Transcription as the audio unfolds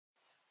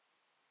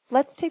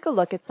Let's take a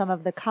look at some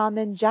of the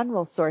common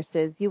general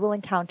sources you will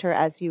encounter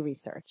as you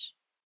research.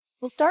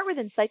 We'll start with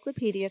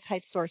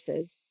encyclopedia-type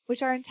sources,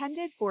 which are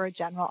intended for a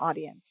general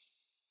audience.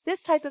 This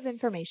type of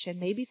information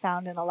may be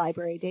found in a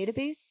library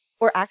database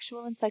or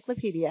actual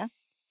encyclopedia,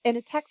 in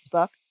a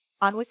textbook,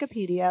 on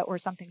Wikipedia or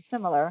something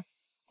similar,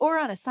 or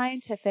on a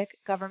scientific,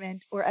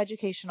 government, or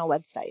educational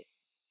website.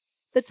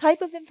 The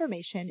type of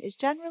information is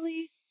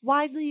generally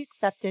widely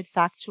accepted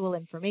factual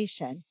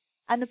information,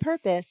 and the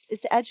purpose is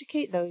to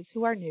educate those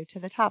who are new to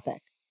the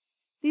topic.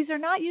 These are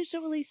not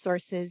usually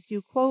sources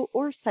you quote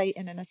or cite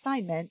in an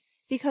assignment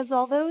because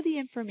although the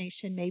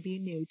information may be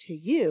new to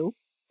you,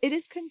 it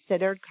is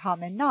considered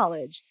common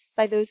knowledge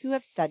by those who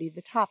have studied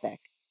the topic.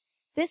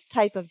 This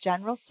type of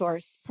general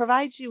source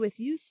provides you with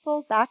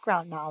useful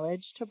background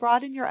knowledge to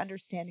broaden your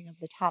understanding of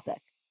the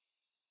topic.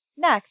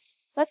 Next,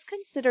 let's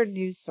consider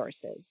news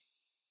sources.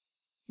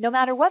 No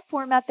matter what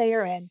format they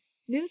are in,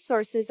 news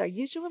sources are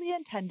usually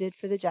intended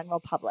for the general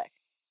public.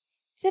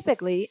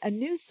 Typically, a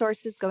news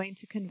source is going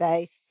to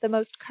convey the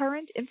most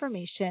current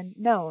information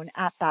known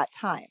at that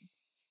time.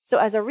 So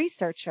as a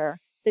researcher,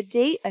 the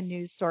date a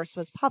news source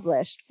was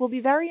published will be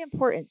very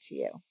important to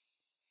you.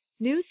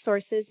 News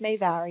sources may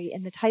vary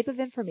in the type of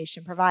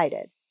information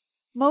provided.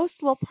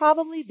 Most will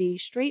probably be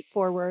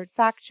straightforward,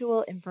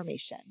 factual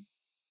information.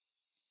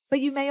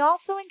 But you may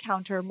also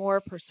encounter more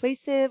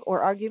persuasive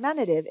or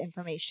argumentative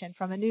information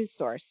from a news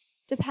source,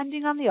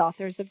 depending on the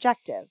author's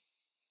objective.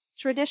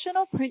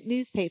 Traditional print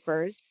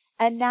newspapers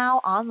and now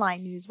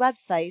online news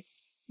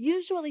websites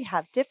usually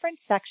have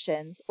different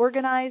sections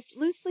organized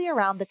loosely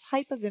around the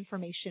type of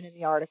information in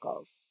the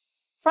articles.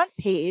 Front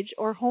page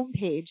or home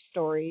page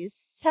stories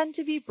tend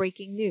to be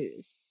breaking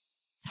news.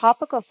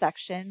 Topical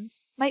sections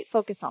might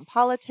focus on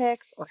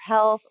politics or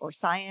health or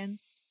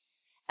science.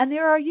 And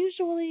there are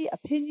usually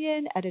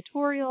opinion,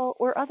 editorial,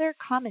 or other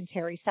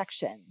commentary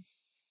sections.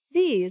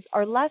 These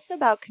are less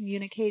about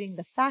communicating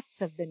the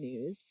facts of the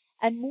news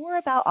and more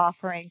about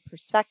offering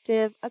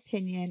perspective,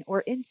 opinion,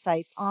 or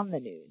insights on the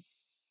news.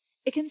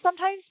 It can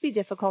sometimes be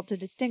difficult to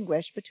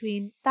distinguish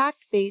between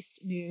fact-based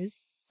news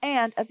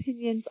and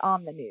opinions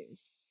on the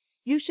news.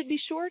 You should be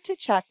sure to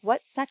check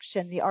what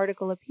section the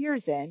article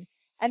appears in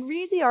and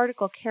read the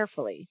article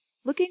carefully,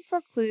 looking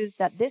for clues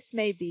that this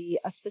may be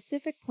a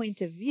specific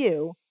point of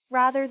view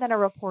rather than a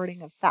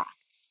reporting of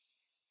facts.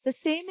 The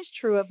same is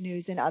true of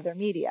news in other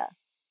media.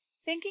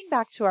 Thinking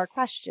back to our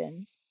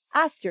questions,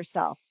 ask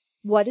yourself,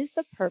 what is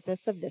the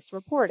purpose of this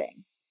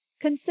reporting?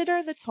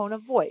 Consider the tone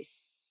of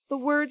voice, the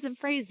words and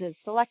phrases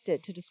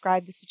selected to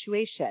describe the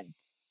situation,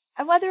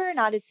 and whether or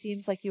not it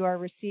seems like you are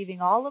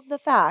receiving all of the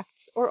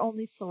facts or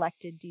only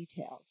selected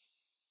details.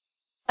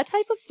 A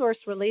type of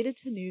source related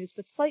to news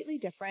but slightly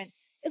different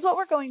is what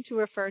we're going to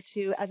refer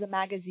to as a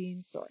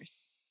magazine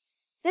source.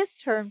 This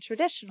term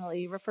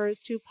traditionally refers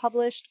to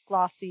published,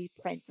 glossy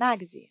print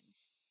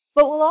magazines,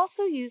 but we'll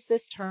also use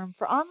this term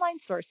for online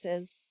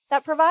sources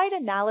that provide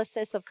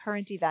analysis of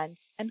current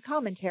events and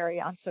commentary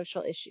on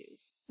social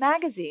issues.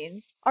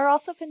 Magazines are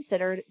also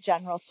considered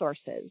general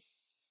sources.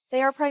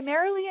 They are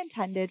primarily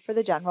intended for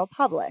the general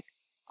public,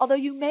 although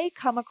you may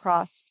come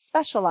across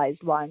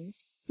specialized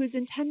ones whose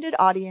intended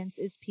audience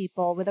is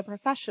people with a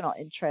professional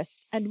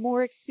interest and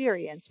more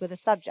experience with a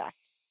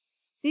subject.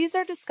 These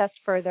are discussed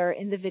further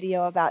in the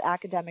video about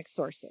academic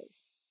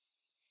sources.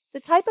 The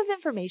type of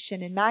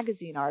information in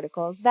magazine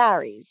articles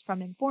varies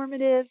from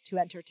informative to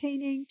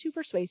entertaining to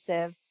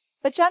persuasive,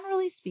 but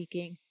generally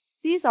speaking,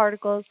 these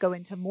articles go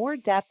into more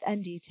depth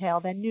and detail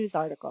than news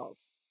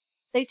articles.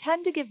 They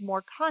tend to give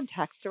more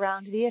context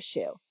around the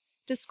issue,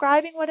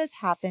 describing what has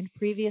happened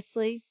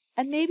previously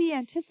and maybe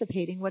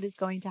anticipating what is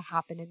going to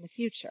happen in the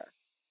future.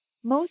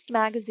 Most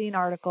magazine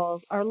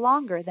articles are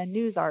longer than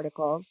news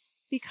articles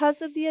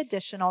because of the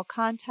additional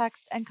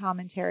context and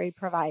commentary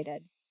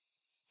provided.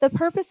 The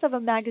purpose of a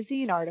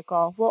magazine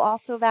article will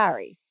also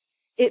vary.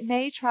 It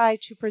may try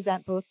to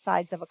present both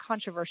sides of a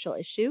controversial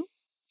issue,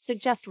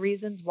 suggest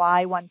reasons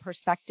why one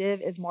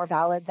perspective is more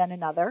valid than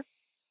another,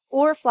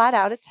 or flat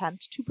out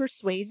attempt to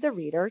persuade the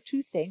reader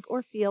to think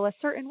or feel a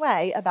certain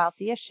way about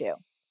the issue.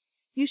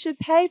 You should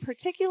pay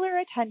particular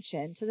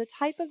attention to the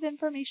type of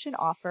information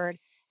offered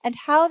and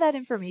how that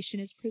information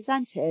is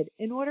presented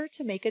in order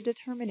to make a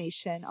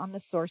determination on the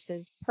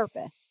source's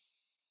purpose.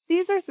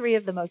 These are three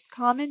of the most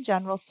common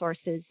general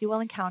sources you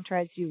will encounter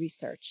as you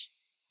research.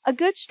 A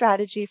good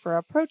strategy for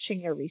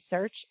approaching your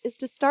research is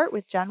to start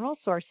with general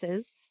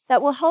sources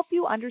that will help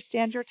you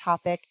understand your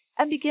topic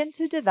and begin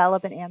to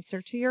develop an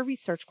answer to your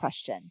research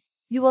question.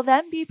 You will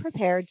then be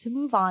prepared to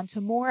move on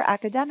to more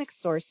academic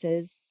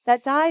sources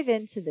that dive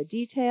into the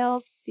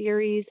details,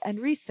 theories, and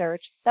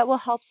research that will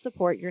help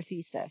support your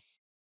thesis.